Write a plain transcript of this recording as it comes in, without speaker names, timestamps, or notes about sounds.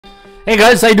Hey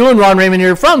guys, how you doing? Ron Raymond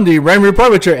here from the Raymond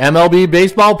Report with your MLB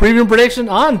Baseball preview prediction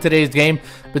on today's game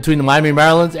between the Miami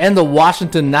Marlins and the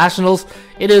Washington Nationals.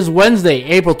 It is Wednesday,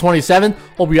 April 27th.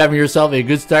 Hope you're having yourself a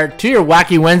good start to your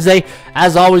wacky Wednesday.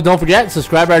 As always, don't forget,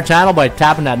 subscribe to our channel by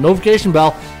tapping that notification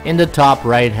bell in the top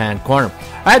right-hand corner.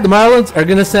 All right, the Marlins are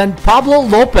going to send Pablo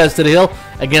Lopez to the hill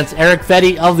against Eric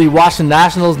Fedde of the Washington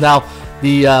Nationals. Now,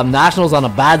 the Nationals on a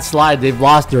bad slide. They've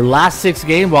lost their last 6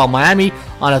 games, while Miami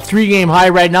on a 3-game high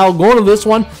right now, going to this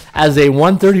one as a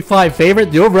 135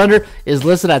 favorite. The over-under is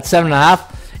listed at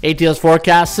 7.5. ATS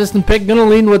forecast system pick going to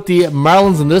lean with the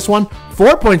Marlins in this one,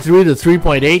 4.3 to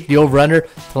 3.8. The over-under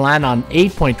to land on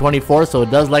 8.24, so it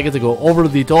does like it to go over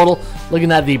the total.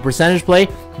 Looking at the percentage play,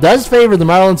 does favor the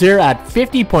Marlins here at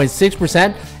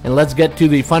 50.6%. And let's get to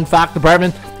the fun fact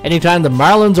department. Anytime the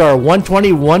Marlins are a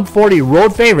 120-140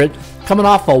 road favorite, coming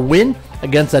off a win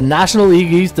against a National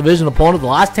League East Division opponent the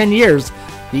last 10 years,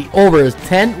 the over is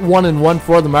 10-1-1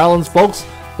 for the Marlins, folks.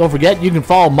 Don't forget, you can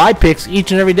follow my picks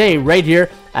each and every day right here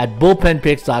at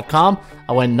bullpenpicks.com.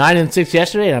 I went 9-6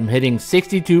 yesterday, and I'm hitting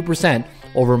 62%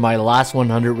 over my last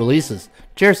 100 releases.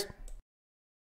 Cheers.